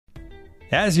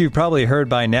As you've probably heard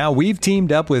by now, we've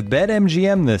teamed up with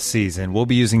BetMGM this season. We'll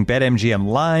be using BetMGM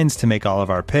lines to make all of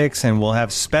our picks, and we'll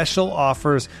have special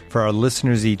offers for our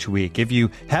listeners each week. If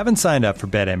you haven't signed up for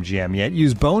BetMGM yet,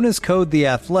 use bonus code The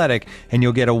Athletic, and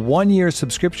you'll get a 1-year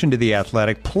subscription to The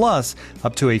Athletic, plus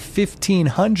up to a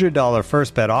 $1,500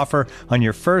 first bet offer on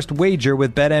your first wager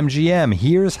with BetMGM.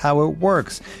 Here's how it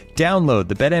works. Download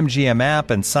the BetMGM app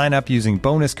and sign up using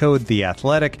bonus code The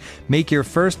Athletic. Make your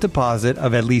first deposit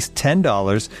of at least $10.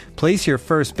 Place your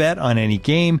first bet on any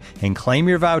game and claim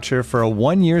your voucher for a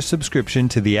 1-year subscription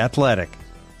to The Athletic.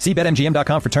 See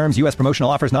BetMGM.com for terms. U.S. promotional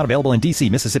offers not available in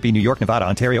D.C., Mississippi, New York, Nevada,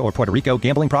 Ontario, or Puerto Rico.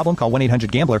 Gambling problem? Call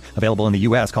 1-800-GAMBLER. Available in the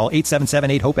U.S. Call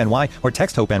 877-8-HOPE-NY or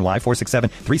text HOPE-NY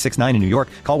 467-369 in New York.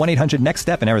 Call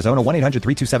 1-800-NEXT-STEP in Arizona.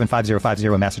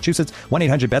 1-800-327-5050 in Massachusetts.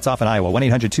 1-800-BETS-OFF in Iowa.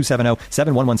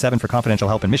 1-800-270-7117 for confidential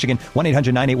help in Michigan.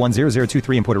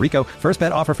 1-800-981-0023 in Puerto Rico. First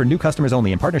bet offer for new customers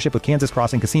only in partnership with Kansas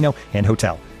Crossing Casino and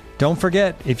Hotel. Don't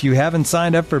forget, if you haven't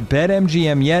signed up for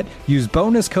BetMGM yet, use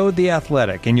bonus code The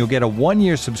Athletic, and you'll get a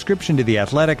 1-year subscription to The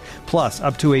Athletic, plus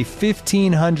up to a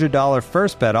 $1,500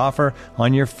 first bet offer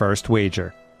on your first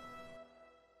wager.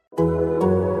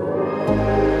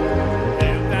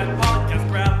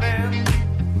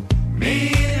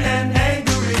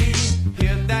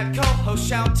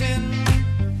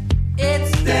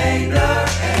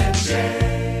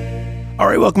 All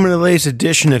right, welcome to the latest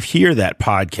edition of Hear That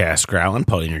Podcast. Growlin,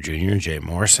 Paul Dehner Jr. and Jay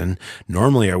Morrison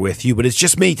normally are with you, but it's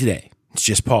just me today. It's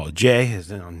just Paul. Jay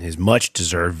is on his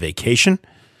much-deserved vacation.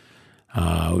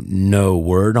 No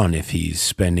word on if he's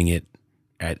spending it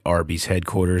at Arby's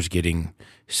headquarters getting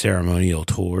ceremonial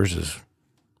tours as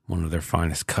one of their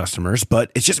finest customers,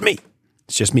 but it's just me.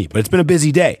 It's just me, but it's been a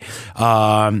busy day.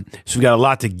 So we've got a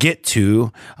lot to get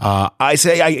to. I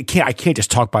can't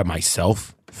just talk by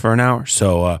myself for an hour,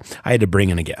 so I had to bring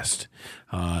in a guest.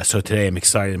 So today I'm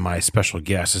excited. My special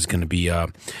guest is going to be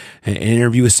an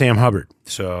interview with Sam Hubbard.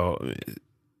 So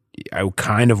I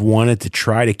kind of wanted to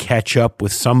try to catch up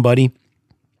with somebody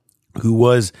who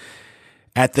was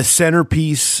at the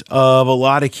centerpiece of a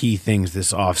lot of key things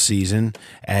this offseason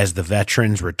as the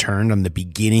veterans returned on the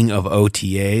beginning of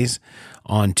OTAs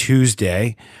on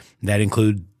Tuesday. That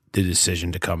included the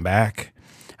decision to come back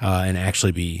and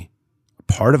actually be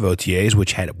part of OTAs,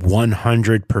 which had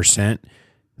 100%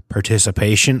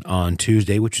 participation on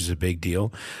Tuesday, which is a big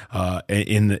deal.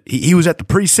 He was at the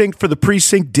precinct for the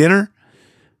precinct dinner.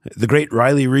 The great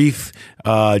Riley Reef,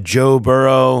 Joe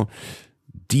Burrow,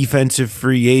 defensive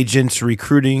free agents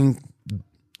recruiting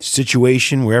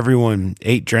situation where everyone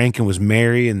ate, drank, and was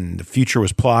merry, and the future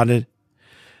was plotted.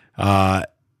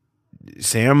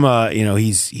 Sam,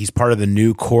 he's part of the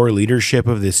new core leadership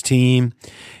of this team,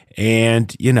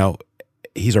 and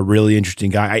he's a really interesting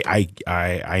guy.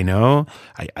 I know.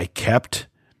 I kept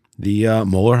the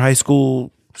Moeller High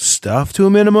School stuff to a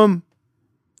minimum.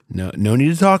 No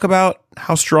need to talk about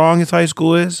how strong his high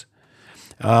school is.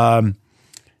 But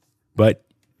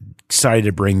excited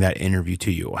to bring that interview to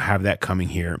you. We'll have that coming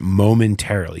here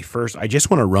momentarily. First, I just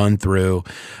want to run through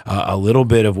a little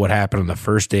bit of what happened on the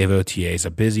first day of OTAs,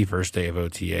 a busy first day of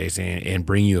OTAs, and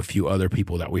bring you a few other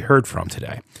people that we heard from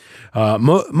today.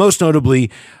 Most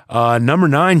notably, number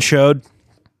 9 showed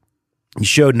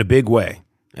in a big way,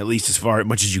 at least as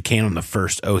much as you can on the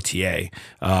first OTA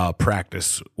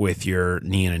practice with your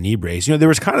knee and a knee brace. There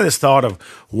was kind of this thought of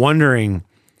wondering,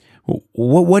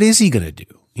 what is he going to do?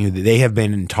 They have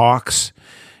been in talks,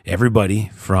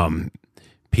 everybody from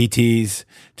PTs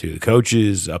to the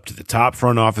coaches up to the top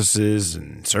front offices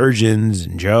and surgeons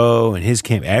and Joe and his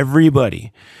camp,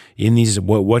 everybody in these,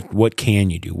 what can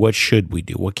you do? What should we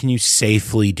do? What can you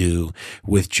safely do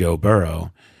with Joe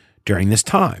Burrow during this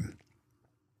time?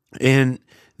 And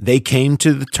they came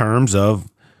to the terms of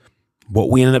what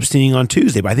we ended up seeing on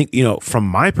Tuesday. But I think, from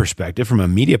my perspective, from a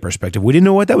media perspective, we didn't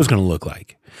know what that was going to look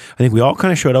like. I think we all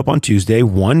kind of showed up on Tuesday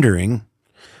wondering,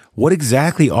 what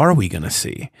exactly are we going to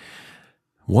see?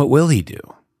 What will he do?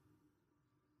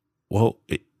 Well,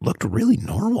 it looked really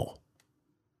normal.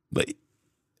 But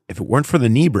if it weren't for the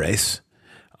knee brace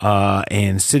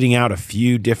and sitting out a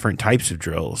few different types of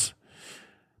drills,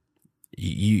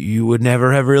 you would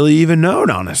never have really even known,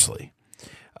 honestly.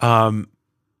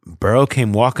 Burrow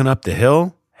came walking up the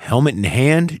hill, helmet in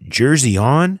hand, jersey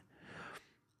on,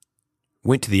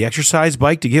 went to the exercise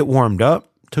bike to get warmed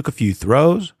up, took a few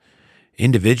throws,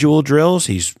 individual drills.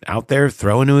 He's out there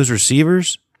throwing to his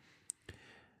receivers.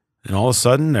 And all of a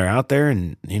sudden they're out there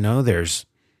and,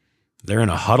 they're in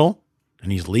a huddle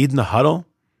and he's leading the huddle.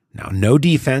 Now, no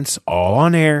defense, all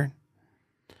on air.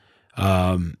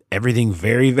 Everything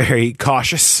very, very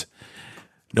cautious.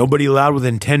 Nobody allowed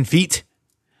within 10 feet.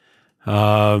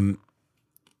 But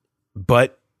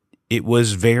but it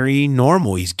was very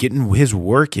normal. He's getting his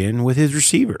work in with his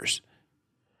receivers.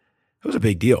 It was a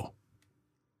big deal.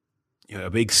 A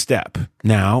big step.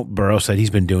 Now, Burrow said he's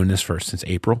been doing this since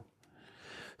April.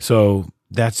 So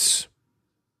that's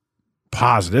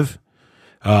positive.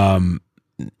 And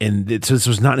this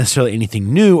was not necessarily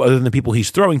anything new, other than the people he's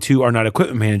throwing to are not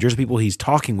equipment managers. The people he's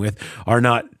talking with are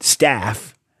not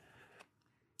staff.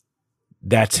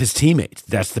 That's his teammates.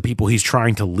 That's the people he's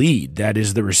trying to lead. That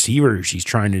is the receivers he's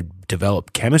trying to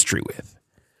develop chemistry with.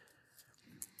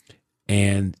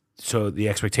 And so the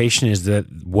expectation is that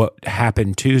what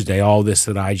happened Tuesday, all this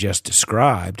that I just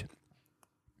described,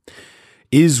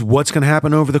 is what's going to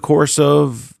happen over the course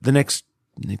of the next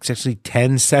actually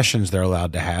 10 sessions they're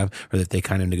allowed to have, or that they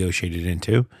kind of negotiated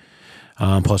into,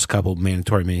 plus a couple of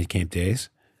mandatory mini camp days,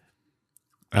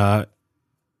 to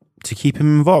keep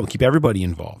him involved, keep everybody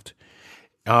involved.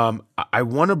 I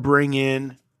want to bring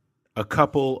in a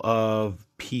couple of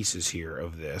pieces here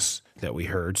of this that we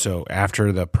heard. So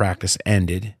after the practice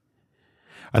ended,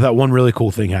 I thought one really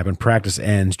cool thing happened. Practice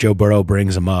ends. Joe Burrow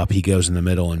brings him up. He goes in the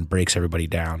middle and breaks everybody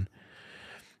down,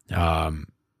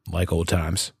 like old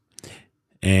times.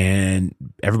 And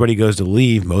everybody goes to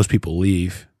leave. Most people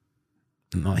leave.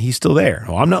 No, he's still there.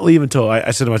 Oh, I'm not leaving until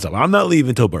I said to myself, I'm not leaving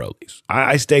until Burrow leaves.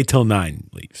 I stay till 9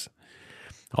 leaves.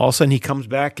 All of a sudden, he comes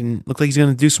back and looks like he's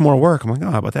going to do some more work. I'm like, oh,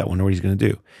 how about that? Wonder what he's going to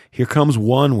do. Here comes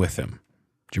one with him,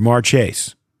 Ja'Marr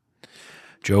Chase.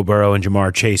 Joe Burrow and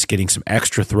Ja'Marr Chase getting some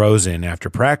extra throws in after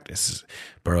practice.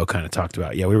 Burrow kind of talked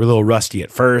about, we were a little rusty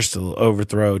at first, a little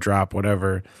overthrow, drop,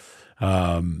 whatever.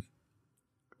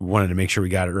 Wanted to make sure we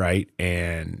got it right,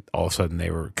 and all of a sudden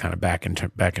they were kind of back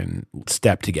in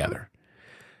step together.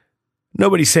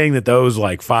 Nobody's saying that those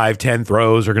 5-10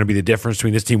 throws are going to be the difference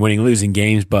between this team winning and losing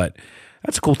games, but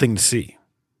that's a cool thing to see.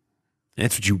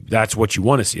 That's what you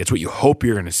want to see. That's what you hope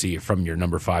you're going to see from your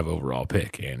number 5 overall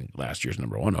pick and last year's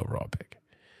number 1 overall pick.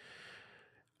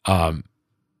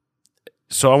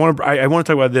 So I want to talk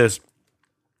about this.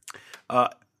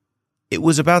 It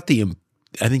was about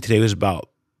I think today was about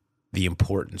the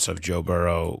importance of Joe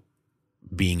Burrow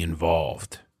being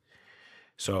involved.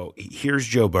 So here's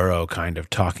Joe Burrow kind of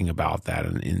talking about that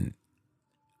in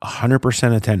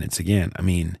 100% attendance. Again, I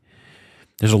mean,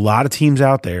 there's a lot of teams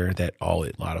out there that a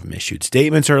lot of them issued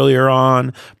statements earlier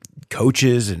on.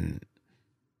 Coaches and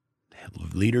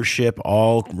leadership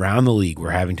all around the league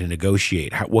were having to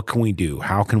negotiate. What can we do?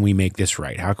 How can we make this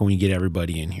right? How can we get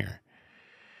everybody in here?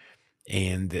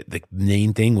 And the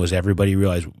main thing was everybody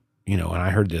realized, and I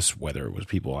heard this, whether it was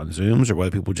people on Zooms or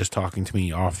whether people just talking to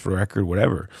me off the record,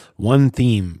 whatever, one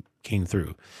theme came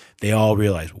through. They all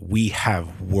realized we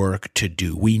have work to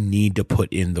do. We need to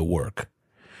put in the work.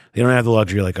 They don't have the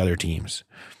luxury like other teams.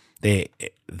 They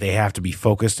have to be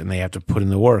focused and they have to put in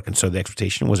the work. And so the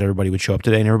expectation was everybody would show up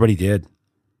today, and everybody did.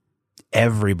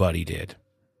 Everybody did.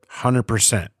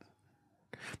 100%.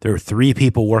 There were 3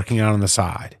 people working out on the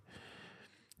side.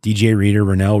 DJ Reader,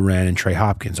 Rennell Wren, and Trey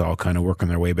Hopkins all kind of working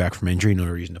their way back from injury. No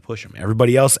reason to push them.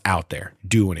 Everybody else out there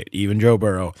doing it, even Joe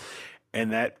Burrow.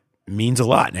 And that means a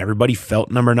lot. And everybody felt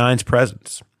number 9's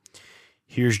presence.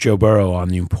 Here's Joe Burrow on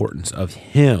the importance of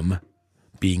him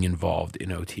being involved in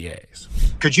OTAs.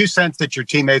 Could you sense that your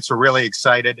teammates were really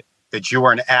excited that you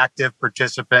were an active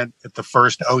participant at the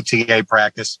first OTA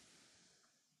practice?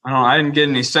 I didn't get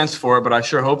any sense for it, but I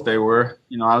sure hope they were.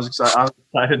 I was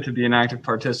excited to be an active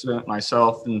participant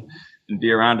myself and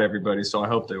be around everybody, so I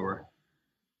hope they were.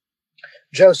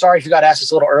 Joe, sorry if you got asked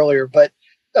this a little earlier, but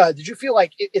did you feel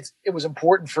like it was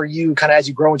important for you, kind of as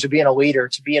you grow into being a leader,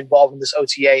 to be involved in this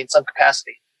OTA in some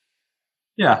capacity?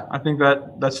 Yeah, I think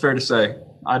that's fair to say.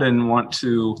 I didn't want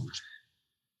to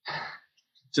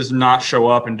just not show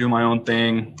up and do my own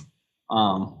thing.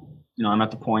 I'm at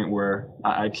the point where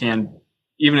I can,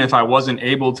 even if I wasn't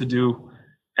able to do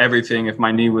everything, if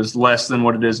my knee was less than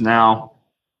what it is now,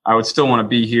 I would still want to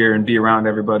be here and be around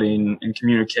everybody and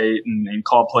communicate and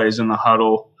call plays in the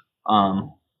huddle.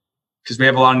 Because we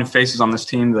have a lot of new faces on this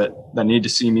team that need to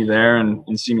see me there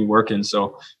and see me working.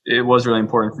 So it was really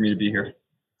important for me to be here.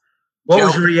 What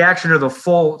was your reaction to the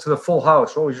full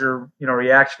house? What was your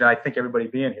reaction to, I think, everybody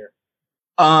being here?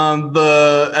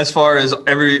 As far as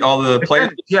all the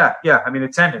players. Yeah. I mean,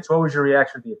 attendance. What was your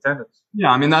reaction to the attendance? Yeah,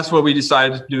 I mean, that's what we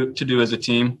decided to do as a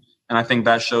team, and I think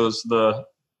that shows the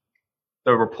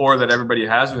rapport that everybody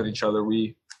has with each other.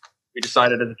 We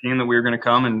decided as a team that we were going to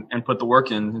come and put the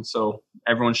work in, and so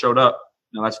everyone showed up.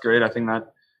 That's great. I think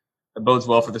that bodes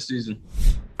well for the season.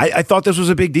 I thought this was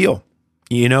a big deal.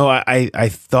 I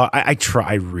thought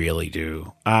I really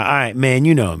do. Man,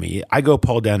 you know me. I go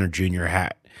Paul Downer Jr.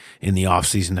 hat in the off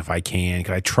season if I can.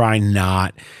 I try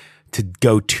not to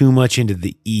go too much into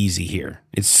the easy here.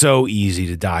 It's so easy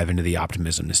to dive into the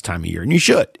optimism this time of year, and you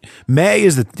should. May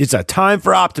it's a time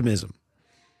for optimism.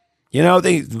 You know,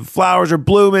 the flowers are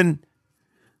blooming.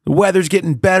 The weather's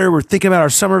getting better. We're thinking about our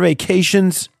summer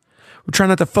vacations. We're trying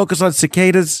not to focus on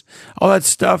cicadas, all that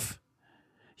stuff.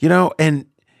 You know, and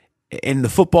the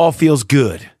football feels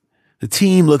good. The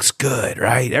team looks good,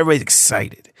 right? Everybody's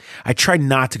excited. I try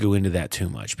not to go into that too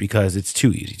much because it's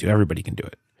too easy to. Everybody can do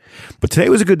it. But today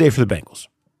was a good day for the Bengals.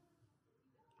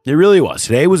 It really was.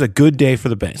 Today was a good day for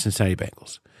the Cincinnati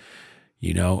Bengals.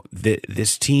 You know,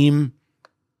 this team,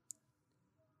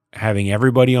 having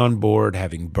everybody on board,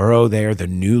 having Burrow there, the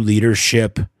new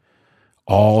leadership,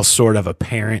 all sort of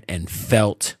apparent and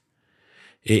felt.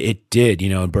 It did, you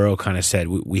know, and Burrow kind of said,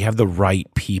 we have the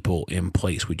right people in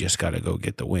place. We just got to go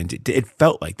get the wins. It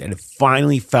felt like that. It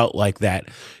finally felt like that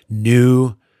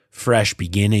new, fresh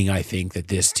beginning, I think, that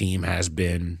this team has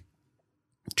been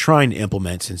trying to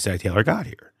implement since Zach Taylor got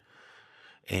here.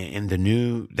 And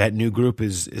that new group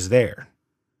is there.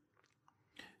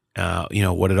 You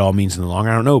know, what it all means in the long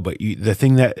run, I don't know. But the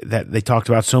thing that they talked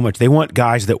about so much, they want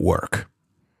guys that work.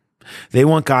 They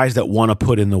want guys that want to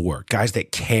put in the work, guys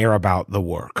that care about the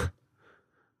work,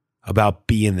 about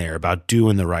being there, about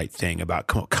doing the right thing, about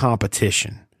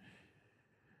competition.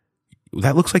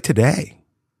 That looks like today.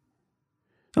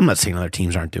 I'm not saying other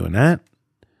teams aren't doing that.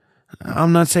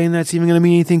 I'm not saying that's even going to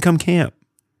mean anything come camp.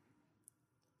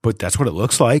 But that's what it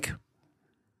looks like.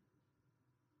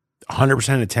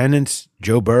 100% attendance,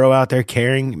 Joe Burrow out there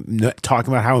caring,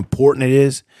 talking about how important it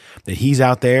is that he's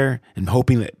out there and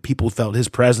hoping that people felt his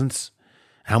presence,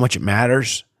 how much it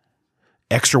matters.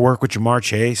 Extra work with Jamar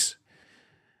Chase.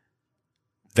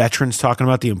 Veterans talking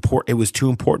about it was too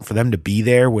important for them to be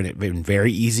there when it been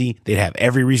very easy. They'd have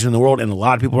every reason in the world, and a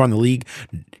lot of people around the league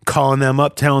calling them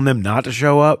up, telling them not to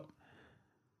show up.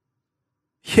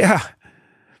 Yeah,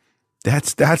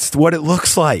 that's what it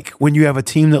looks like when you have a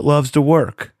team that loves to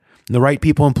work. And the right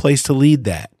people in place to lead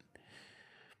that.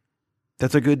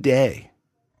 That's a good day.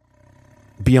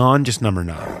 Beyond just number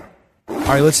 9. All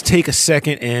right, let's take a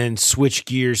second and switch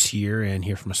gears here and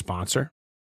hear from a sponsor.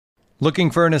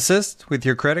 Looking for an assist with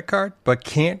your credit card, but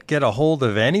can't get a hold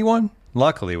of anyone?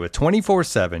 Luckily, with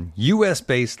 24/7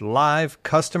 U.S.-based live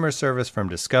customer service from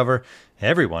Discover,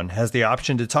 everyone has the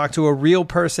option to talk to a real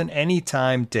person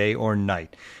anytime, day or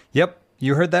night. Yep,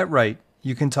 you heard that right.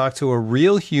 You can talk to a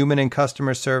real human in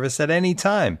customer service at any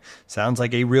time. Sounds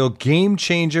like a real game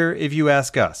changer if you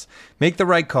ask us. Make the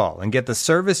right call and get the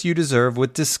service you deserve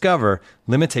with Discover.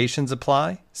 Limitations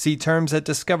apply. See terms at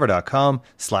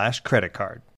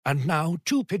discover.com/creditcard. And now,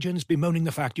 2 pigeons bemoaning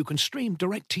the fact you can stream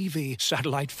DirecTV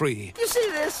satellite-free. You see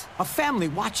this? A family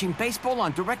watching baseball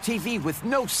on DirecTV with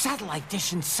no satellite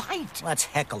dish in sight. Let's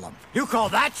heckle them. You call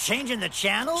that changing the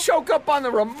channel? Choke up on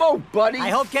the remote, buddy. I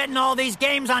hope getting all these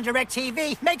games on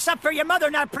DirecTV makes up for your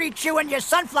mother not pre-chewing your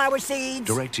sunflower seeds.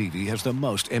 DirecTV has the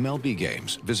most MLB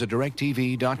games. Visit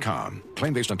DirecTV.com.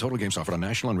 Claim based on total games offered on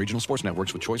national and regional sports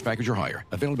networks with choice package or higher.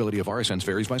 Availability of RSNs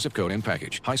varies by zip code and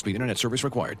package. High-speed internet service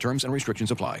required. Terms and restrictions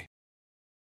apply.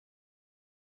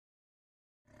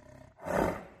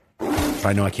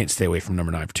 I know I can't stay away from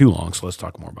number 9 for too long, so let's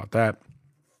talk more about that.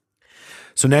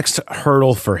 So next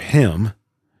hurdle for him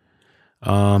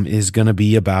is going to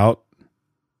be about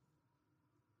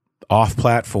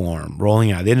off-platform,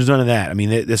 rolling out. There's none of that. I mean,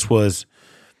 this was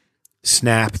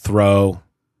snap, throw,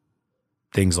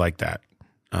 things like that.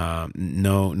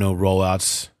 No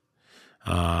rollouts,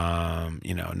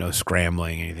 no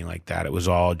scrambling, anything like that. It was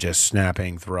all just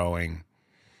snapping, throwing,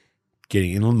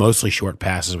 getting mostly short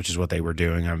passes, which is what they were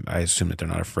doing. I assume that they're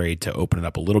not afraid to open it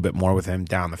up a little bit more with him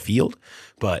down the field,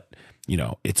 but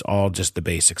it's all just the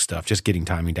basic stuff, just getting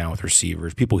timing down with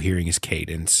receivers, people hearing his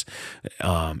cadence,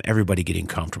 everybody getting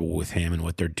comfortable with him and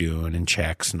what they're doing and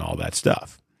checks and all that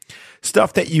stuff.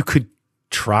 Stuff that you could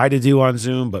try to do on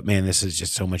Zoom, but man, this is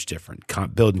just so much different.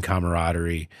 Building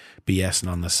camaraderie,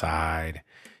 BSing on the side,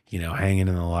 hanging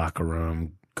in the locker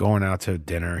room, going out to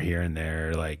dinner here and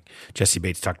there. Like Jesse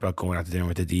Bates talked about going out to dinner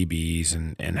with the DBs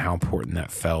and how important that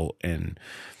felt and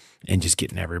just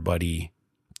getting everybody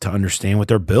to understand what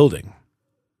they're building.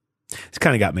 It's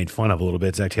kind of got made fun of a little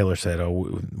bit. Zach Taylor said,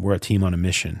 we're a team on a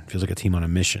mission. Feels like a team on a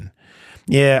mission.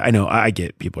 Yeah, I know. I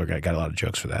get people got a lot of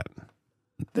jokes for that.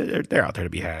 They're out there to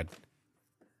be had.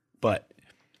 But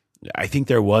I think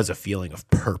there was a feeling of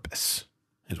purpose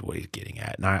is what he's getting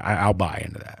at. And I'll buy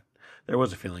into that. There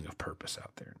was a feeling of purpose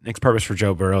out there. Next purpose for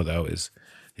Joe Burrow, though, is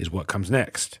what comes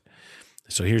next.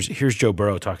 So here's Joe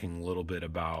Burrow talking a little bit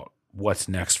about what's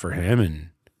next for him, and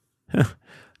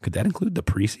Could that include the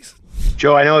preseason?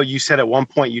 Joe, I know you said at one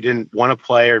point you didn't want to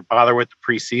play or bother with the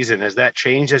preseason. Has that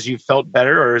changed as you felt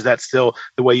better, or is that still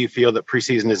the way you feel that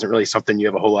preseason isn't really something you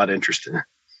have a whole lot of interest in?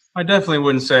 I definitely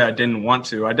wouldn't say I didn't want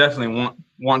to. I definitely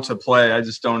want to play. I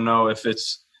just don't know if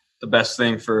it's the best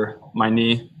thing for my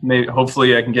knee. Maybe,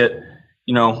 hopefully I can get,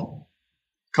 a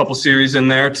couple series in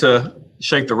there to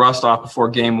shake the rust off before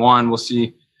game one. We'll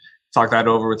see, talk that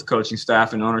over with the coaching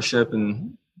staff and ownership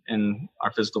and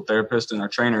our physical therapist and our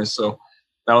trainers. So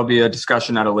that'll be a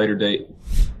discussion at a later date.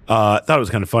 I thought it was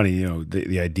kind of funny,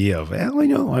 the idea of,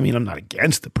 I'm not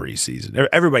against the preseason.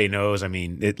 Everybody knows,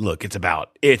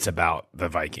 it's about the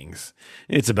Vikings.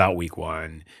 It's about week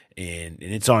one, and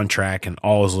it's on track and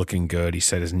all is looking good. He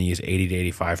said his knee is 80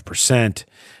 to 85%,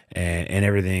 and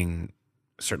everything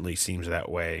certainly seems that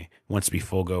way. Wants to be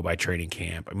full go by training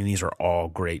camp. These are all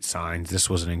great signs. This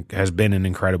has been an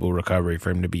incredible recovery for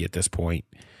him to be at this point,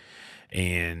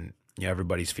 and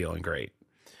everybody's feeling great.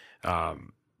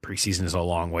 Preseason is a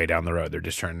long way down the road. They're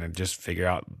just trying to figure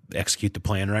out, execute the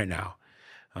plan right now.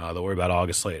 They'll worry about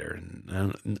August later.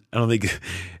 And I don't think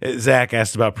Zach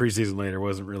asked about preseason later,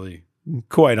 wasn't really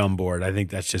quite on board. I think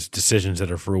that's just decisions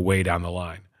that are for way down the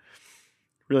line.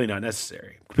 Really not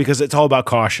necessary because it's all about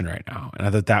caution right now. And I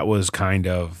thought that was kind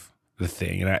of the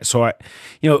thing. And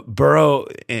Burrow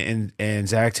and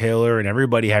Zach Taylor and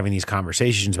everybody having these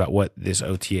conversations about what this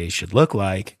OTA should look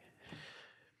like.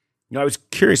 I was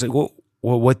curious,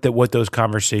 what those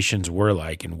conversations were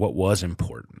like and what was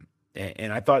important.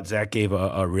 And I thought Zach gave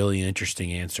a really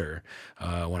interesting answer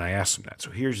when I asked him that.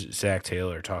 So here's Zach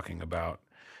Taylor talking about,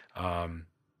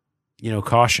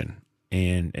 caution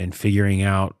and figuring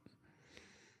out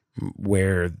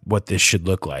what this should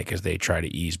look like as they try to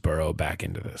ease Burrow back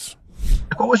into this.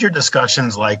 What was your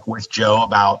discussions like with Joe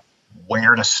about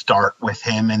where to start with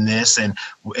him in this, and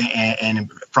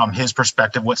from his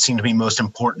perspective, what seemed to be most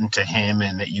important to him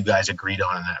and that you guys agreed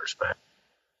on in that respect?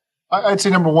 I'd say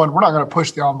number one, we're not going to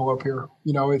push the envelope here.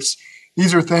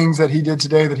 These are things that he did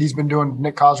today that he's been doing,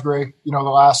 Nick Cosgray, the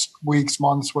last weeks,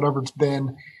 months, whatever it's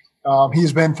been.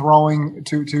 He's been throwing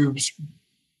to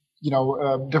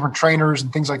different trainers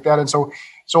and things like that. And so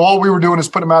all we were doing is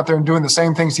putting him out there and doing the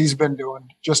same things he's been doing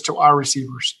just to our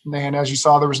receivers. And as you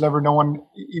saw, there was never no one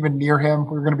even near him.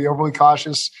 We were going to be overly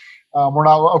cautious. We're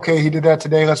not, okay, he did that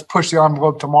today, let's push the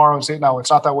envelope tomorrow and say, no, it's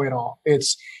not that way at all.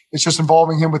 It's just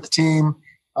involving him with the team,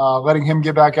 letting him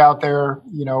get back out there,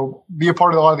 be a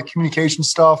part of a lot of the communication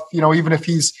stuff. Even if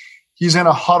he's in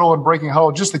a huddle and breaking a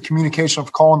huddle, just the communication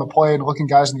of calling the play and looking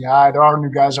guys in the eye. There are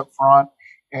new guys up front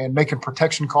and making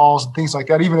protection calls and things like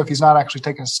that, even if he's not actually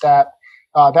taking a stat.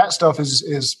 That stuff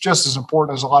is just as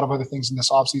important as a lot of other things in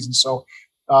this offseason. So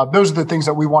those are the things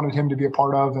that we wanted him to be a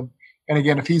part of. And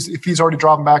again, if he's already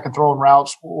dropping back and throwing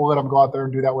routes, we'll let him go out there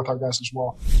and do that with our guys as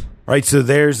well. All right, so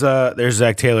there's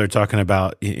Zach Taylor talking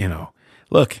about,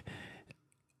 look,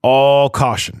 all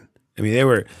caution. They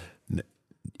were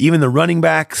 – even the running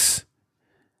backs –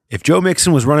 if Joe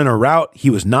Mixon was running a route, he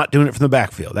was not doing it from the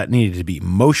backfield. That needed to be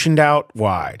motioned out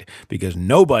wide because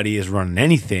nobody is running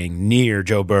anything near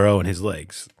Joe Burrow and his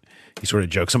legs. He sort of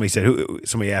joked.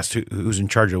 Somebody asked who's in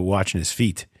charge of watching his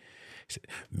feet. He said,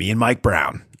 me and Mike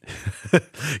Brown.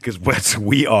 Because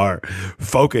we are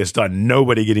focused on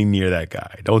nobody getting near that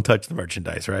guy. Don't touch the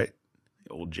merchandise, right?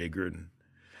 Old Jay Gruden.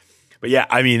 But yeah,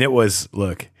 it was,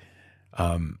 look,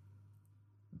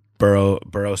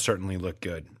 Burrow certainly looked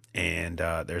good. And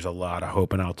there's a lot of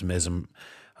hope and optimism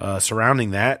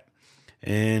surrounding that,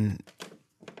 and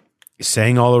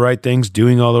saying all the right things,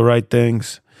 doing all the right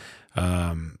things.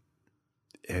 And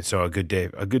so a good day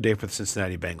for the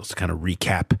Cincinnati Bengals to kind of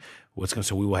recap what's going.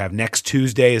 So we will have next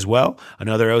Tuesday as well,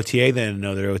 another OTA, then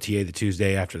another OTA the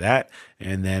Tuesday after that,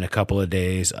 and then a couple of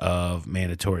days of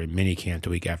mandatory minicamp the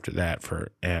week after that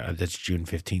for that's June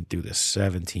 15th through the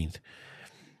 17th,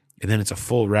 and then it's a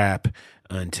full wrap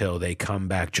until they come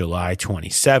back July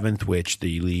 27th, which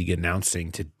the league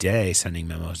announcing today, sending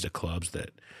memos to clubs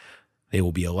that they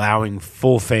will be allowing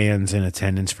full fans in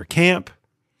attendance for camp.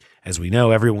 As we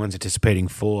know, everyone's anticipating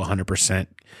full 100%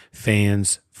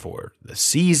 fans for the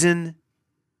season.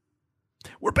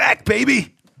 We're back,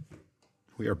 baby.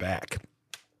 We are back.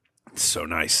 It's so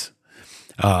nice.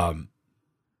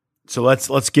 So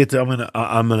let's get to.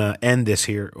 I'm gonna end this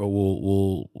here.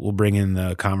 We'll bring in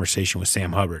the conversation with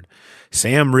Sam Hubbard.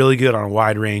 Sam really good on a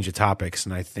wide range of topics,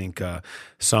 and I think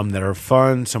some that are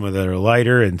fun, some that are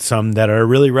lighter, and some that are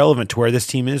really relevant to where this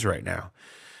team is right now.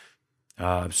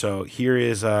 So here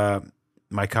is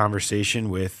my conversation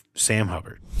with Sam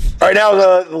Hubbard. All right, now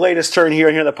the latest turn here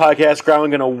on the podcast ground. I'm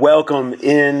going to welcome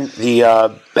in the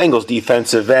Bengals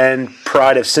defensive end,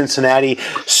 pride of Cincinnati,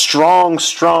 strong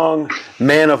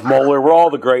man of Moeller, where all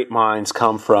the great minds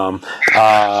come from,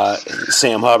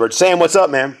 Sam Hubbard. Sam, what's up,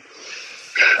 man?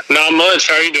 Not much.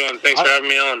 How are you doing? Thanks for having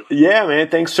me on. Yeah, man.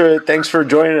 Thanks for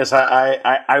joining us.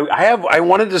 I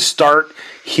wanted to start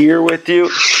here with you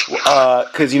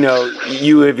because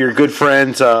you have your good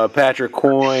friends Patrick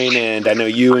Coyne, and I know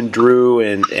you and Drew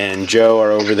and Joe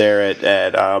are over there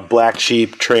at Black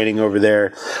Sheep training over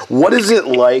there. What is it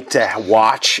like to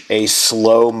watch a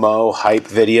slow-mo hype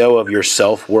video of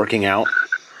yourself working out?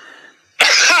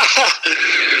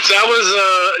 That was,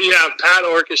 Pat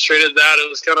orchestrated that. It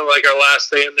was kind of like our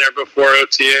last day in there before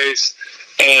OTAs.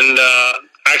 And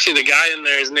actually the guy in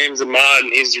there, his name's Ahmad,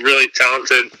 and he's really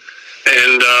talented.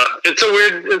 And it's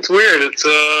weird. It's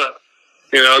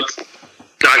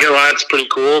not gonna lie, it's pretty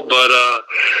cool, but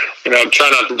try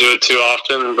not to do it too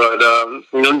often, but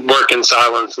work in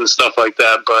silence and stuff like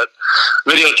that. But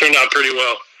video turned out pretty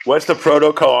well. What's the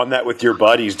protocol on that with your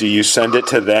buddies? Do you send it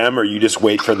to them, or you just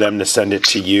wait for them to send it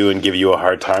to you and give you a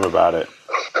hard time about it?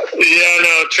 Yeah,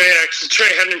 no, Trey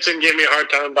Henderson gave me a hard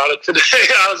time about it today.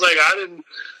 I was like,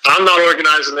 I'm not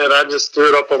organizing it. I just threw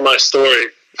it up on my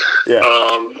story. Yeah.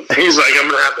 He's like, I'm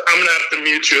gonna have to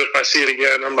mute you if I see it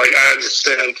again. I'm like, I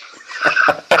understand.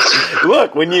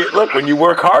 Look, when you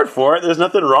work hard for it, there's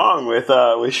nothing wrong with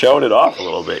showing it off a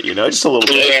little bit, just a little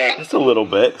bit. Yeah. Just a little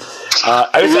bit.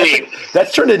 I think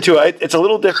that's turned into it's a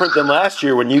little different than last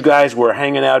year when you guys were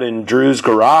hanging out in Drew's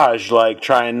garage, like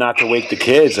trying not to wake the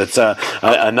kids. It's a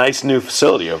nice new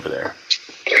facility over there.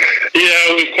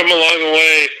 Yeah, we've come a long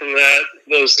way from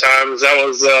those times. That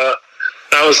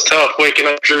was tough, waking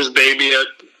up Drew's baby at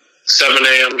 7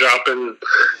 a.m. dropping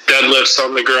deadlifts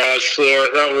on the garage floor.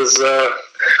 That was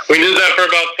we did that for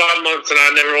about 5 months, and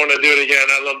I never want to do it again.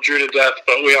 I love Drew to death,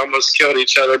 but we almost killed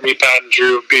each other, me, Pat, and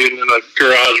Drew, being in a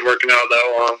garage working out that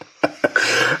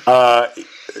long.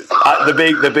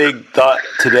 The big thought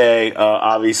today,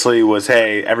 obviously, was,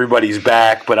 hey, everybody's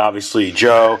back, but obviously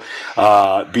Joe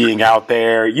being out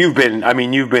there. You've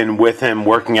been with him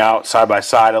working out side by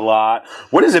side a lot.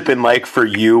 What has it been like for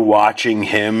you watching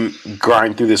him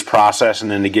grind through this process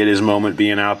and then to get his moment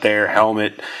being out there,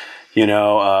 helmet,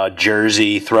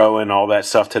 jersey, throwing, all that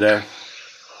stuff today?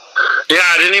 Yeah,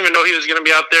 I didn't even know he was going to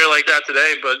be out there like that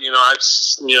today, but,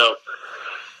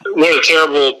 what a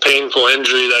terrible, painful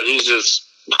injury that he's just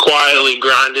quietly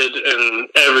grinded and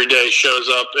every day shows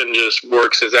up and just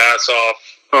works his ass off.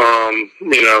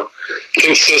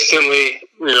 Consistently,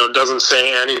 doesn't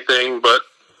say anything, but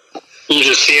you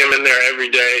just see him in there every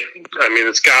day. I mean,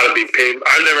 it's got to be painful.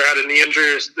 I've never had a knee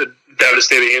injury or a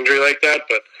devastating injury like that,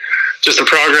 but just the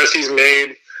progress he's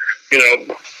made,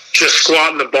 just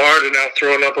squatting the bar to now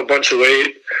throwing up a bunch of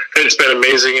weight. It's been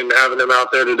amazing, and having him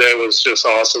out there today was just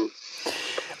awesome.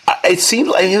 It seemed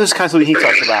like it was kind of what he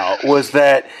talked about, was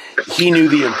that he knew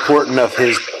the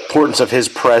importance of his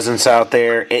presence out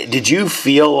there. Did you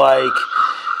feel like,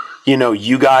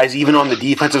 you guys, even on the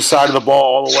defensive side of the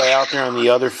ball, all the way out there on the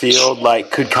other field, like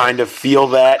could kind of feel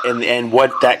that and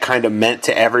what that kind of meant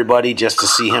to everybody just to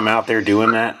see him out there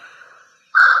doing that?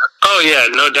 Oh, yeah,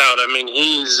 no doubt. I mean,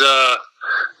 he's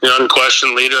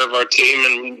unquestioned leader of our team,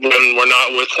 and when we're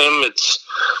not with him, it's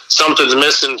something's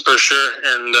missing for sure.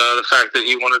 And the fact that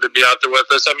he wanted to be out there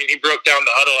with us, I mean, he broke down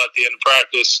the huddle at the end of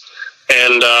practice,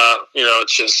 and it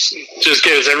just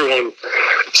gives everyone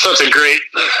such a great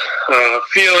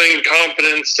feeling,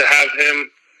 confidence to have him,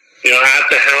 at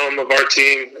the helm of our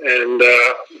team, and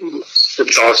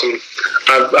it's awesome.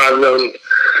 I've known,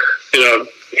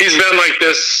 he's been like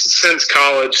this since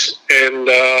college, and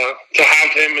to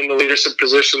have him in the leadership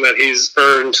position that he's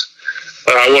earned,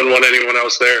 I wouldn't want anyone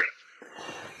else there.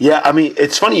 Yeah, I mean,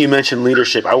 it's funny you mentioned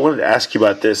leadership. I wanted to ask you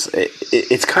about this.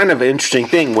 It's kind of an interesting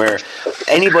thing where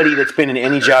anybody that's been in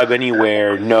any job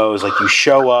anywhere knows, like, you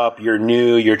show up, you're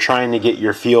new, you're trying to get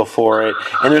your feel for it,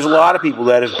 and there's a lot of people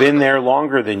that have been there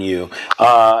longer than you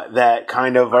that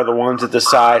kind of are the ones that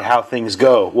decide how things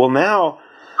go. Well, now,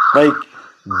 like,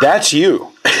 that's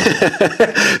you.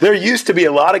 There used to be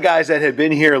a lot of guys that had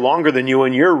been here longer than you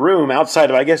in your room outside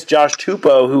of, I guess, Josh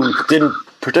Tupou, who didn't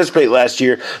participate last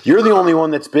year. You're the only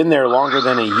one that's been there longer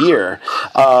than a year.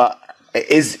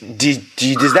 Does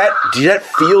that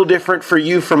feel different for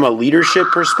you from a leadership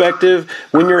perspective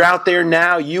when you're out there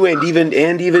now, you and even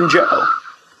Joe?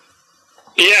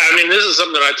 Yeah, I mean, this is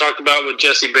something that I talked about with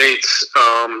Jesse Bates.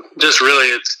 Just really,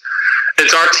 it's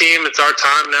our team, it's our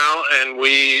time now, and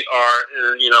we are,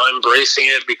 embracing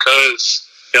it because,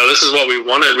 this is what we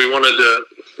wanted. We wanted to,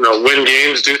 win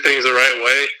games, do things the right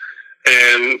way.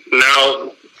 And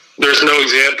now there's no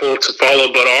example to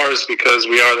follow but ours because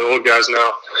we are the old guys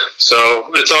now. So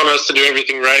it's on us to do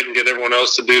everything right and get everyone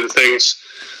else to do the things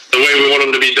the way we want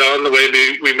them to be done, the way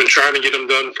we've been trying to get them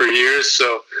done for years.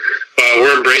 So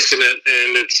we're embracing it,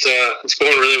 and it's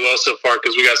going really well so far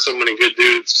because we got so many good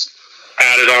dudes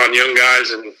added on, young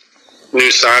guys and new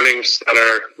signings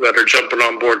that are jumping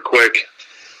on board quick.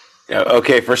 Yeah,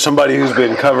 okay, for somebody who's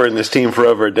been covering this team for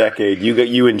over a decade,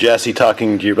 you and Jesse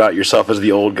talking to you about yourself as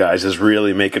the old guys is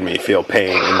really making me feel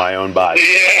pain in my own body.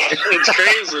 Yeah, it's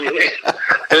crazy.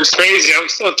 It's crazy. I'm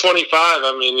still 25.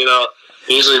 I mean,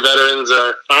 usually veterans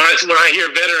are. When I hear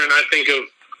veteran, I think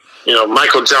of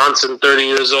Michael Johnson, 30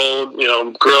 years old,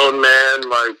 grown man,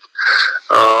 like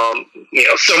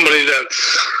somebody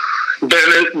that's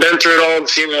been through it all and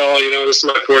seen it all. This is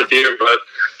my 4th year, but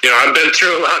I've been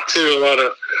through a lot too.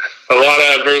 A lot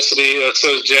of adversity. So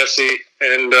is Jesse,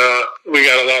 and we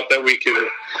got a lot that we can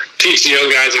teach the young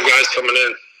guys and guys coming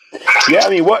in. Yeah, I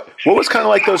mean, what was kind of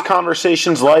like those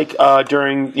conversations like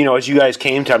during, as you guys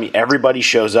came to, everybody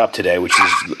shows up today, which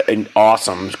is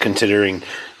awesome considering,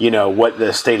 what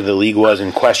the state of the league was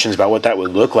and questions about what that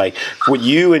would look like. With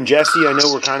you and Jesse, I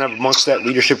know we're kind of amongst that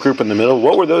leadership group in the middle.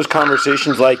 What were those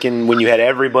conversations like when you had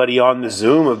everybody on the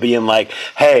Zoom of being like,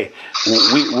 hey,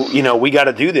 we got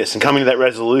to do this and coming to that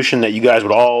resolution that you guys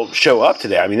would all show up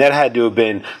today? I mean, that had to have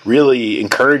been really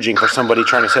encouraging for somebody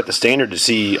trying to set the standard to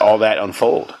see all that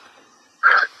unfold.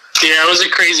 Yeah, it was a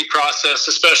crazy process,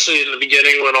 especially in the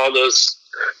beginning when all those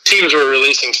teams were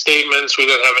releasing statements. We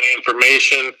didn't have any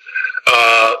information.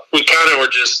 We kind of were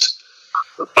just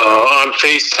on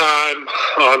FaceTime,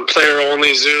 on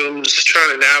player-only Zooms,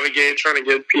 trying to navigate, trying to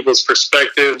get people's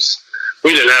perspectives.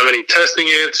 We didn't have any testing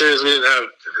answers. We didn't have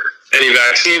any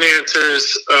vaccine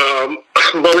answers.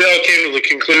 But we all came to the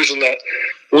conclusion that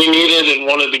we needed and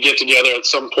wanted to get together at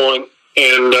some point.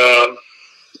 And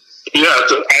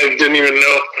I didn't even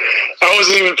know. I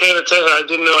wasn't even paying attention. I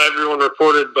didn't know everyone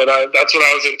reported, but that's what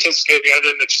I was anticipating. I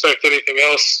didn't expect anything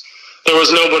else. There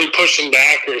was nobody pushing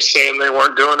back or saying they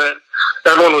weren't doing it.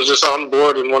 Everyone was just on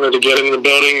board and wanted to get in the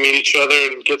building, meet each other,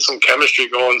 and get some chemistry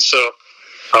going. So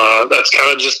that's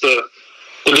kind of just the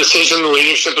decision the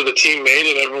leadership of the team made,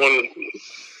 and everyone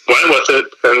went with it.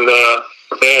 And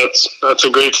that's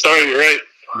a great start. You're right.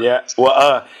 Yeah.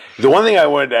 Well, the one thing I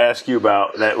wanted to ask you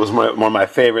about that was one of my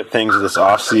favorite things of this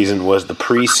offseason was the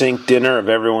precinct dinner of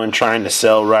everyone trying to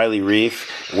sell Riley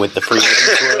Reef with the free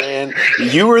agents were in.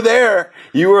 You were there.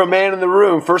 You were a man in the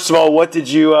room. First of all, what did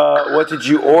you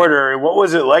order, and what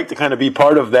was it like to kind of be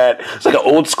part of that? It's like an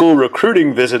old school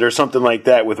recruiting visit or something like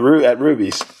that at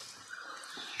Ruby's.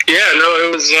 Yeah,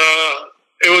 no,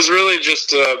 it was really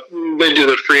just they do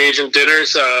the free agent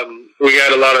dinners. We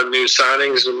got a lot of new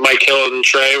signings. Mike Hill and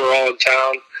Trey were all in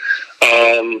town.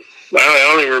 I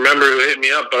don't even remember who hit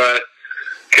me up, but I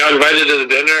got invited to the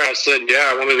dinner. I said, yeah,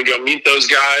 I wanted to go meet those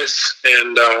guys.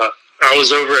 And I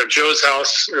was over at Joe's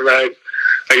house, and I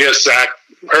guess Zach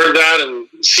heard that and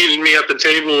seated me at the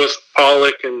table with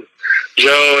Pollock and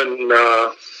Joe and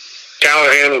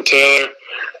Callahan and Taylor.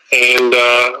 And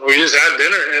we just had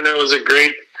dinner, and it was a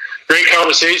great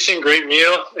conversation, great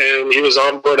meal, and he was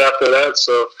on board after that,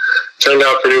 so it turned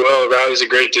out pretty well. Riley's a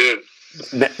great dude.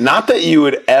 Not that you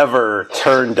would ever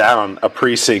turn down a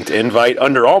precinct invite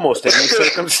under almost any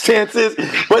circumstances,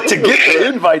 but to get the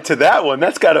invite to that one,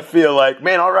 that's got to feel like,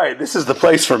 man, all right, this is the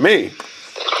place for me.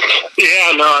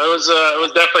 Yeah, no, it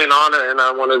was definitely an honor, and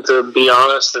I wanted to be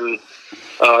honest and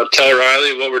tell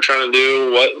Riley what we're trying to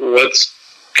do, what's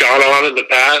gone on in the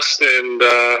past, and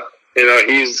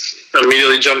he's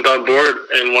immediately jumped on board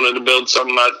and wanted to build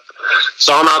something. I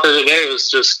saw him out there today. It was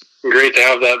just great to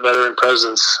have that veteran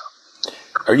presence.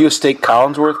 Are you a Steak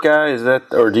Collinsworth guy? Is that,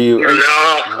 or do you? No,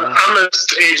 I'm a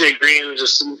AJ Green,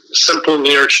 just simple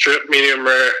New York strip, medium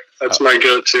rare. That's my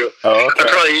go-to. Oh, okay.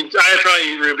 I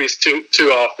probably eat Ruby's too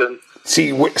often.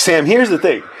 See, Sam, here's the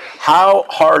thing. How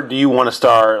hard do you want to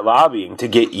start lobbying to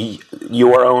get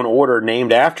your own order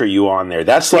named after you on there?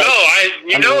 That's like that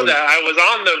I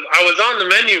was on the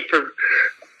menu for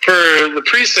the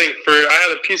precinct. I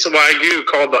had a piece of Wagyu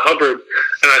called the Hubbard,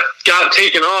 and I got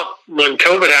taken off when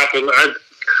COVID happened.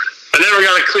 I never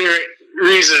got a clear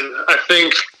reason. I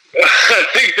think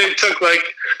they took like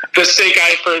the steak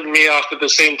Eifert and me off at the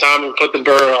same time and put the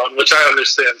burr on, which I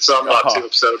understand, so I'm not too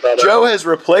upset about it. Joe has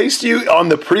replaced you on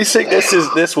the precinct.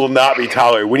 This will not be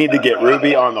tolerated. We need to get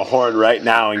Ruby on the horn right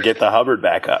now and get the Hubbard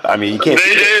back up. I mean, you can't.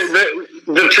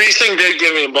 The precinct did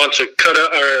give me a bunch of cut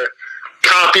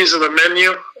copies of the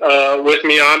menu with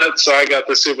me on it, so I got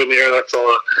the souvenir. That's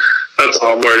all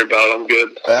I'm worried about. I'm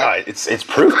good. It's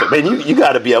proof, but man, you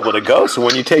got to be able to go. So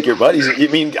when you take your buddies,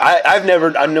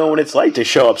 I know what it's like to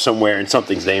show up somewhere and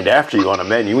something's named after you on a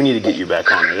menu. We need to get you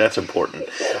back on there. That's important.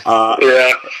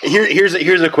 Yeah. Here's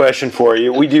a question for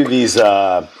you. We do these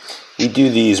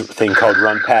thing called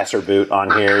Run, Pass, or Boot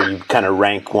on here. You kind of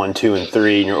rank 1, 2, and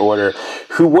 3 in your order.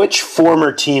 Which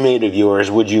former teammate of yours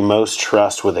would you most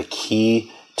trust with a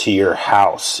key to your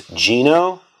house?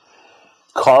 Gino,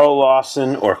 Carl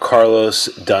Lawson, or Carlos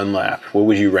Dunlap? What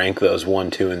would you rank those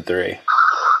 1, 2, and 3?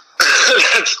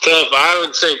 That's tough. I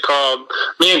would say Carl.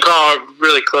 Me and Carl are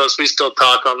really close. We still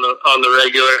talk on the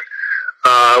regular.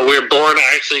 We were born,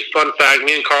 actually, fun fact,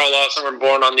 me and Carl Lawson were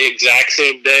born on the exact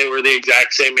same day. We're the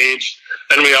exact same age.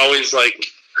 And we always,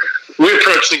 we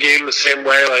approach the game the same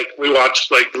way. We watch,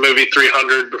 the movie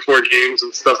 300 before games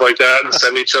and stuff like that and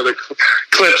send each other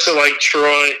clips of,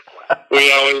 Troy.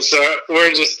 We always,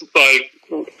 we're just,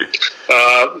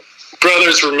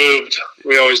 brothers removed.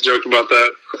 We always joke about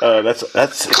that.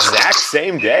 That's exact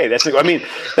same day. What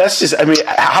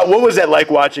was that like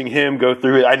watching him go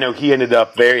through it? I know he ended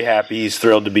up very happy. He's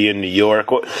thrilled to be in New York.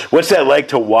 What's that like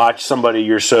to watch somebody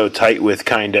you're so tight with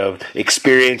kind of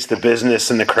experience the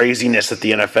business and the craziness that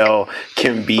the NFL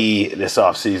can be this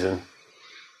offseason?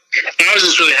 I was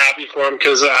just really happy for him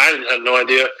because I had no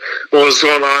idea what was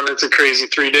going on. It's a crazy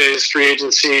 3 days free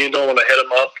agency. You don't want to hit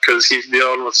him up because he's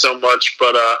dealing with so much.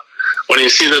 But when you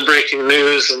see the breaking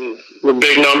news and the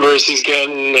big numbers he's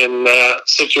getting and the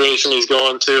situation he's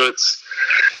going to, it's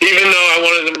even though I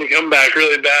wanted him to come back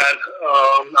really bad,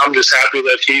 I'm just happy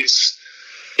that he's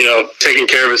taking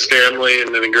care of his family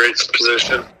and in a great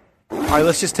position. All right,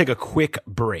 let's just take a quick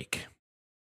break.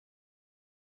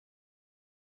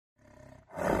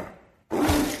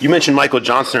 You mentioned Michael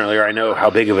Johnson earlier. I know how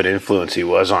big of an influence he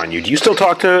was on you. Do you still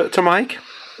talk to Mike?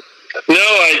 No,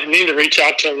 I need to reach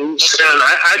out to him soon.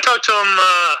 I talked to him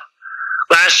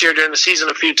last year during the season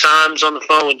a few times on the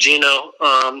phone with Gino.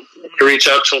 I'll reach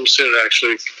out to him soon,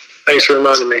 actually. Thanks for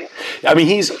reminding me. I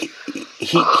mean,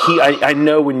 I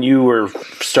know when you were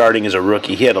starting as a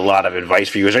rookie, he had a lot of advice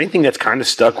for you. Is there anything that's kind of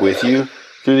stuck with you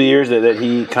through the years that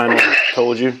he kind of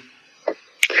told you?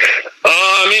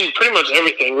 Pretty much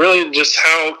everything. Really, just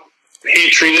how he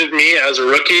treated me as a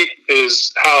rookie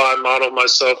is how I modeled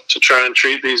myself to try and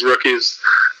treat these rookies.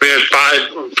 We had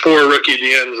 4 rookie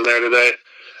DMs in there today.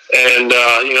 And,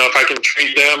 if I can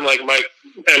treat them like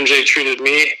MJ treated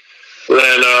me,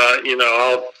 then,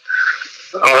 I'll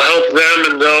help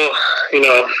them and they'll,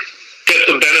 get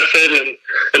the benefit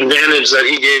and advantage that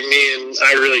he gave me. And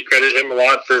I really credit him a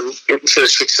lot for the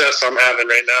success I'm having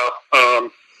right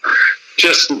now.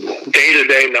 Just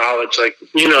day-to-day knowledge.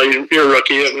 You're a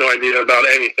rookie, you have no idea about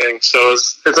anything. So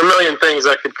it's a million things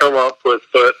I could come up with,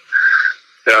 but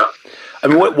yeah. I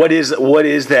mean, what does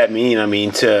that mean? I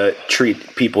mean, to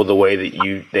treat people the way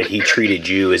that he treated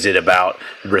you. Is it about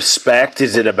respect?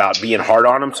 Is it about being hard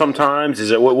on them sometimes?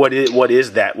 Is it what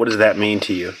is that? What does that mean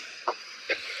to you?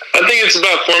 I think it's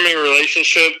about forming a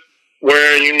relationship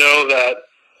where you know that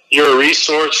you're a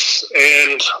resource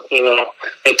and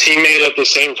a teammate at the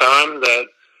same time. That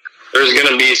there's going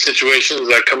to be situations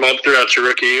that come up throughout your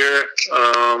rookie year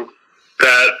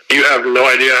that you have no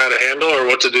idea how to handle or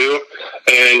what to do,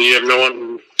 and you have no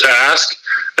one to ask.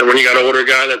 And when you got an older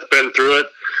guy that's been through it,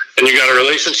 and you got a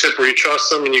relationship where you trust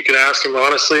them and you can ask him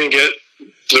honestly and get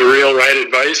the real right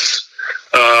advice,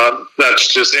 that's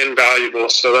just invaluable.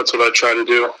 So that's what I try to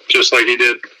do, just like he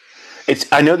did.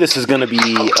 I know this is going to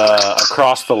be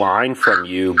across the line from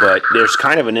you, but there's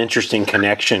kind of an interesting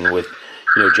connection with,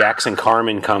 Jackson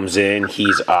Carman comes in.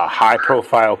 He's a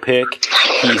high-profile pick.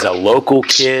 He's a local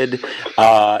kid.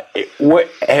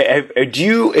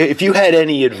 If you had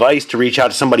any advice to reach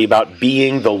out to somebody about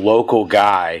being the local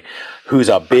guy who's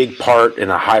a big part in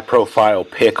a high-profile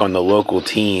pick on the local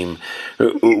team,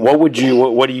 what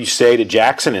do you say to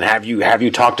Jackson? And have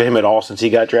you talked to him at all since he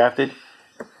got drafted?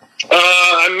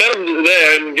 I met him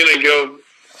today. I'm going to go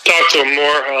talk to him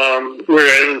more. We're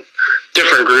in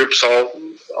different groups all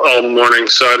morning,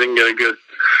 so I didn't get a good.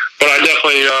 But I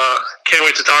definitely can't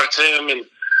wait to talk to him. And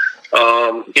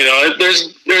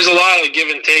there's a lot of give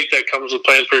and take that comes with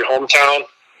playing for your hometown.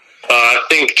 I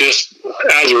think just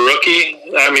as a rookie,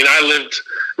 I lived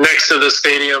next to the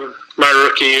stadium my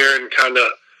rookie year and kind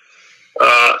of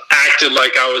acted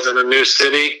like I was in a new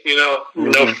city.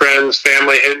 No friends,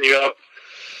 family hitting you up.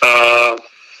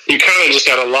 You kind of just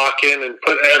got to lock in and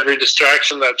put every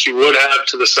distraction that you would have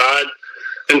to the side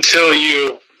until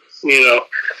you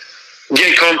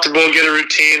get comfortable, get a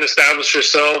routine, establish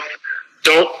yourself.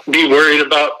 Don't be worried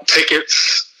about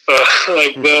tickets.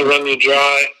 like they'll run you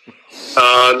dry.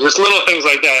 Just little things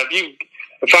like that.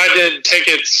 If I did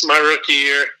tickets my rookie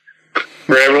year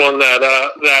for everyone that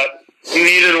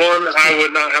needed one, I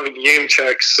would not have a game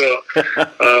check. So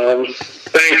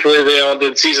thankfully, they all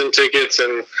did season tickets,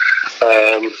 and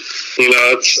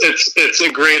it's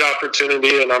a great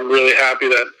opportunity, and I'm really happy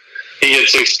that he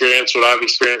gets to experience what I've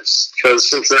experienced, because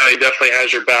Cincinnati definitely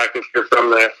has your back if you're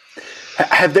from there.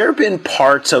 Have there been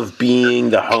parts of being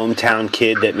the hometown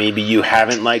kid that maybe you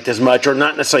haven't liked as much, or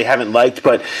not necessarily haven't liked,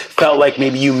 but felt like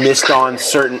maybe you missed out on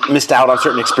certain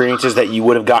experiences that you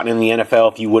would have gotten in the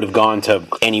NFL if you would have gone to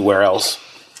anywhere else?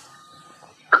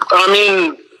 I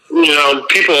mean,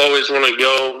 people always want to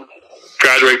go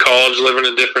graduate college, live in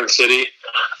a different city,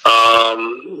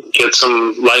 get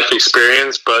some life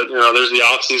experience, but there's the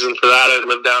off season for that. I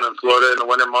live down in Florida in the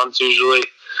winter months usually.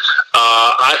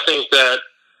 I think that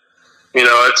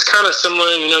it's kind of similar.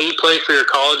 You play for your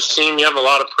college team. You have a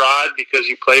lot of pride because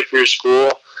you play for your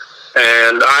school.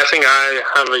 And I think I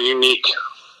have a unique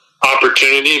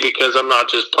opportunity because I'm not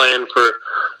just playing for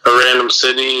a random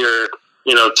city or,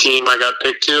 team I got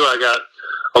picked to. I got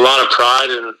a lot of pride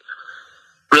and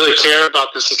really care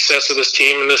about the success of this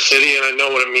team in this city. And I know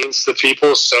what it means to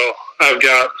people. So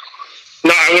I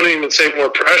wouldn't even say more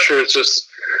pressure. It's just,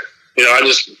 I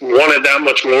just wanted that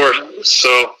much more.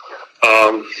 So,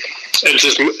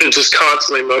 it just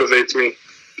constantly motivates me.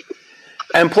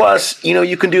 And plus,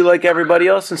 you can do like everybody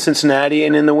else in Cincinnati,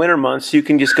 and in the winter months, you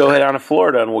can just go head down to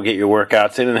Florida and we'll get your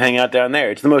workouts in and hang out down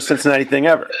there. It's the most Cincinnati thing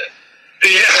ever.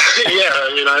 Yeah.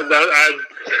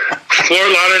 Fort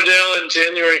Lauderdale in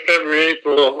January, February,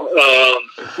 April.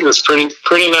 It's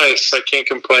pretty nice. I can't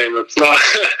complain. It's not.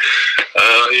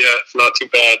 It's not too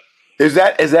bad. Is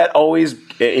that always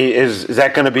is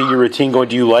that going to be your routine?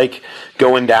 Do you like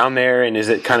going down there, and is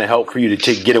it kind of help for you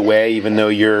to get away, even though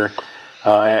you're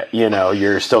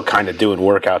still kind of doing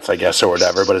workouts, I guess, or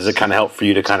whatever? But does it kind of help for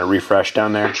you to kind of refresh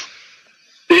down there?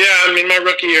 Yeah, I mean, my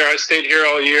rookie year, I stayed here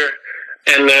all year,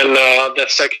 and then that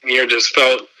second year just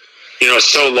felt,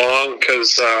 so long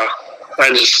because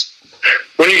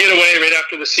when you get away right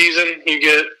after the season, you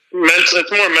get mental.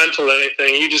 It's more mental than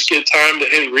anything. You just get time to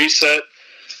hit reset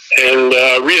and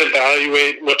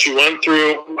reevaluate what you went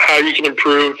through, how you can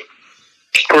improve,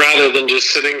 rather than just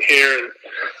sitting here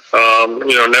and,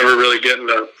 never really getting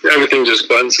everything just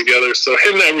blends together. So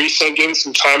hitting that reset, getting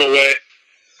some time away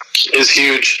is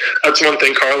huge. That's one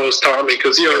thing Carlos taught me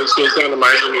because he always goes down to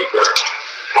Miami.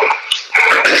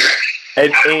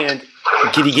 And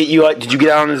did he get you out? Did you get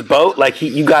out on his boat? Like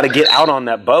you got to get out on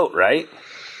that boat, right?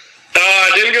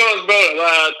 I didn't go on his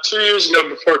boat. 2 years ago,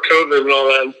 before COVID and all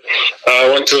that, I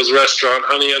went to his restaurant,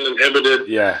 Honey Uninhibited.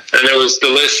 Yeah. And it was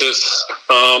delicious.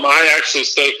 I actually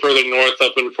stay further north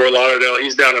up in Fort Lauderdale.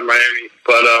 He's down in Miami.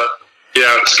 But,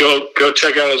 go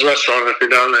check out his restaurant if you're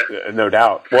down there. No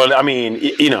doubt. Well, I mean,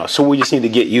 so we just need to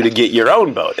get you to get your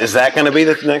own boat. Is that going to be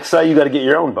the next site? You got to get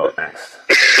your own boat next.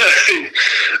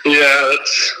 Yeah,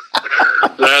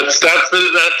 that's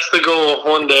the goal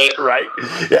one day. Right.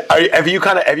 Yeah. Have you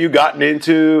gotten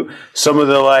into some of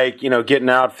the getting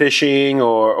out fishing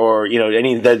or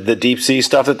any of the deep sea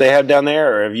stuff that they have down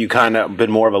there, or have you kind of been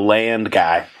more of a land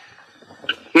guy?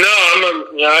 No,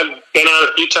 I've been out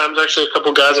a few times. Actually, a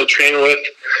couple guys I train with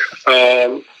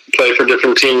play for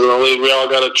different teams in the league. We all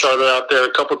got a charter out there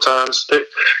a couple times. They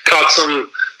caught some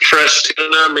fresh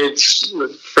tuna, made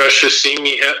fresh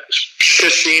sashimi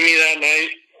that night.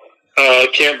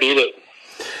 Can't beat it.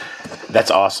 That's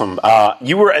awesome.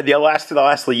 You were at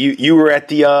lastly, you were at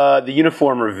the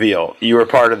uniform reveal. You were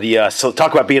part of the so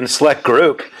talk about being a select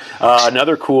group.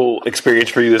 Another cool experience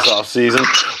for you this offseason.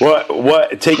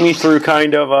 What take me through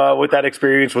kind of what that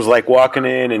experience was like, walking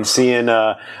in and seeing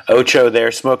Ocho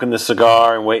there smoking the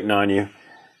cigar and waiting on you.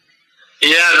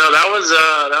 Yeah, no, that was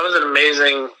an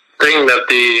amazing thing that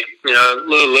the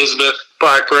little Elizabeth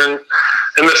Blackburn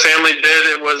and the family did.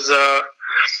 It was a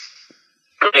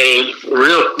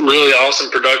really awesome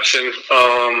production.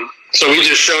 So we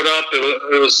just showed up.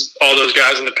 It was all those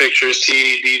guys in the pictures,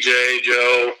 T, DJ,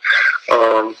 Joe,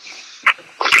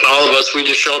 all of us. We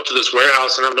just show up to this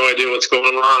warehouse and have no idea what's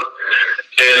going on.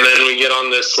 And then we get on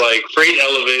this freight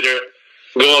elevator,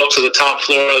 go up to the top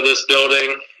floor of this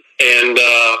building, and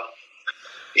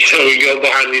we go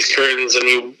behind these curtains and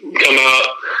we come out,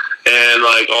 and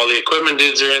all the equipment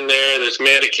dudes are in there. There's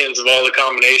mannequins of all the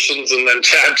combinations, and then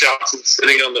Chad Johnson's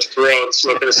sitting on the throne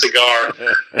smoking a cigar,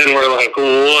 and we're like,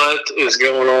 "What is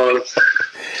going on?"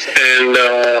 And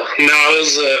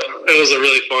it was a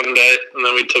really fun day. And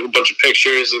then we took a bunch of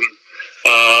pictures, and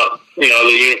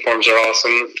the uniforms are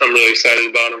awesome. I'm really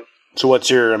excited about them. So what's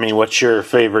your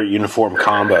favorite uniform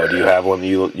combo? Do you have one that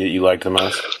you like the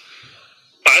most?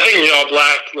 I think All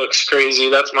Black looks crazy.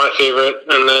 That's my favorite.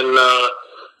 And then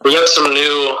we got some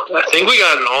new, I think we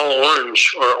got an all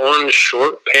orange or orange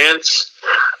short pants.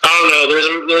 I don't know.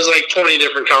 There's like 20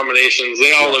 different combinations.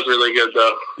 They all look really good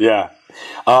though. Yeah.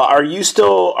 Are you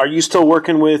still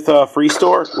working with Free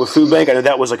Store with Food Bank? I know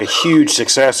that was like a huge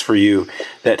success for you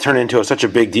that turned into such a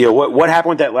big deal. What happened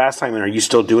with that last time, and are you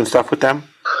still doing stuff with them?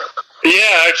 Yeah,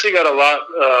 I actually got a lot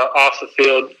off the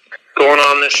field going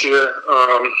on this year.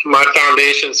 My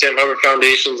foundation, Sam Hubbard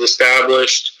Foundation, is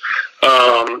established.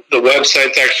 The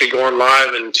website's actually going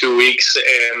live in 2 weeks,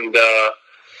 and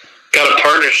got a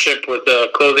partnership with a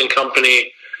clothing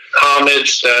company,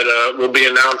 Homage, that will be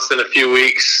announced in a few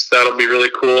weeks. That'll be really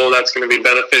cool. That's going to be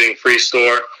benefiting Free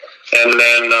Store. And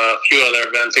then a few other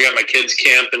events. I got my kids'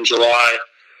 camp in July.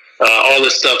 All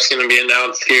this stuff's going to be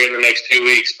announced here in the next few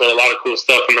weeks, but a lot of cool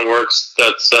stuff in the works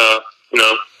that's,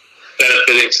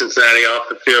 benefiting Cincinnati off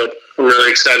the field. I'm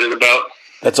really excited about.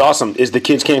 That's awesome. Is the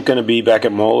kids' camp going to be back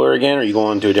at Moeller again, or are you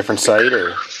going to a different site? Or?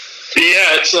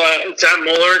 Yeah, it's at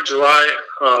Moeller, July.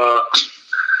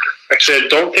 Actually, I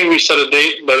don't think we set a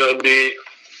date, but it'll be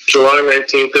July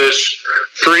 19th-ish.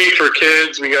 Free for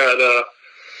kids. We got a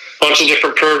bunch of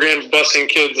different programs busing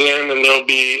kids in, and there'll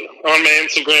be on my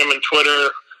Instagram and Twitter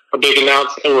a big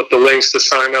announcement with the links to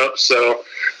sign up. So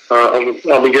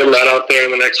I'll be getting that out there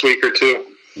in the next week or two.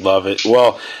 Love it.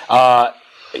 Well,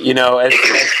 as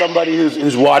somebody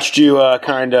who's watched you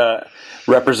kind of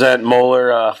represent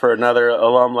Moeller for another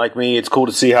alum like me, it's cool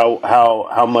to see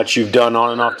how much you've done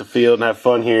on and off the field and have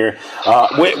fun here.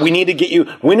 We need to get you.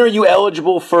 When are you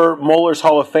eligible for Moeller's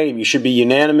Hall of Fame? You should be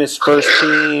unanimous first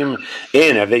team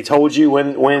in. Have they told you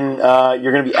when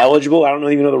you're going to be eligible? I don't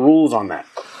even know the rules on that.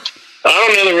 I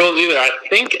don't know the rules either. I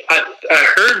think I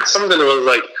heard something that was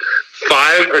like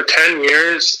 5 or 10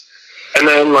 years. And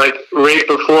then, like, right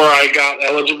before I got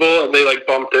eligible, they, like,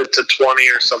 bumped it to 20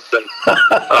 or something. So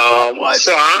I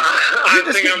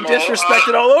think I'm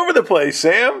disrespected all over the place,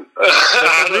 Sam.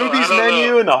 The Ruby's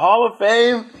menu and the Hall of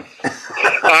Fame.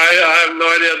 I have no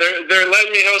idea. They're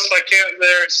letting me host my camp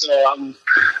there, so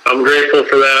I'm grateful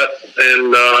for that.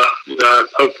 And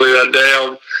hopefully that day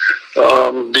I'll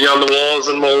be on the walls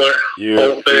in Moeller.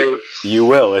 You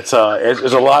will. It's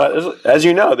there's a lot of, as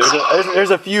you know,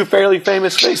 there's a few fairly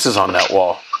famous faces on that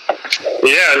wall.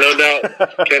 Yeah, no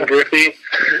doubt. Ken Griffey.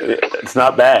 It's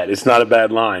not bad. It's not a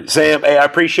bad line. Sam, hey, I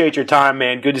appreciate your time,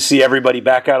 man. Good to see everybody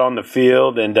back out on the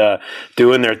field and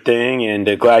doing their thing.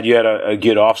 And glad you had a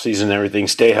good offseason and everything.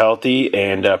 Stay healthy,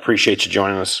 and appreciate you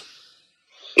joining us.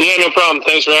 Yeah, no problem.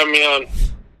 Thanks for having me on.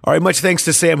 All right, much thanks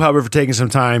to Sam Hubbard for taking some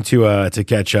time to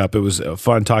catch up. It was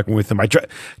fun talking with him. I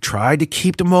tried to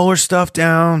keep the Moeller stuff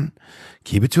down,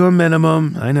 keep it to a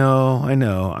minimum. I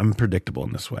know. I'm predictable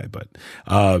in this way, but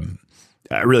I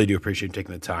really do appreciate you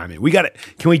taking the time. We got it.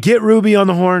 Can we get Ruby on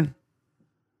the horn?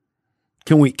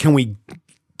 Can we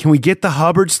get the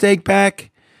Hubbard steak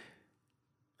back?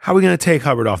 How are we going to take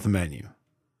Hubbard off the menu?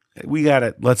 We got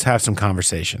it. Let's have some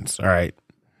conversations. All right.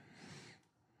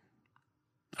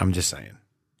 I'm just saying.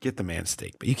 Get the man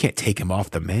steak, but you can't take him off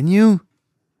the menu.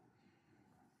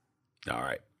 All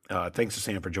right. Thanks to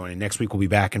Sam for joining. Next week we'll be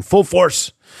back in full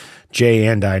force. Jay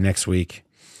and I next week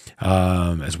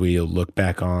as we look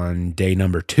back on day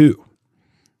number 2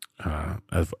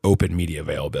 of open media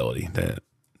availability. The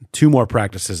 2 more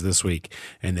practices this week,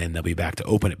 and then they'll be back to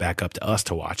open it back up to us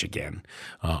to watch again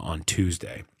on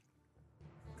Tuesday.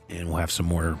 And we'll have some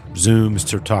more Zooms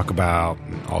to talk about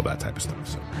and all that type of stuff.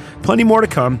 So plenty more to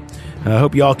come. I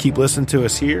hope you all keep listening to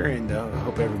us here, and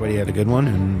hope everybody had a good one,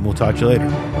 and we'll talk to you later.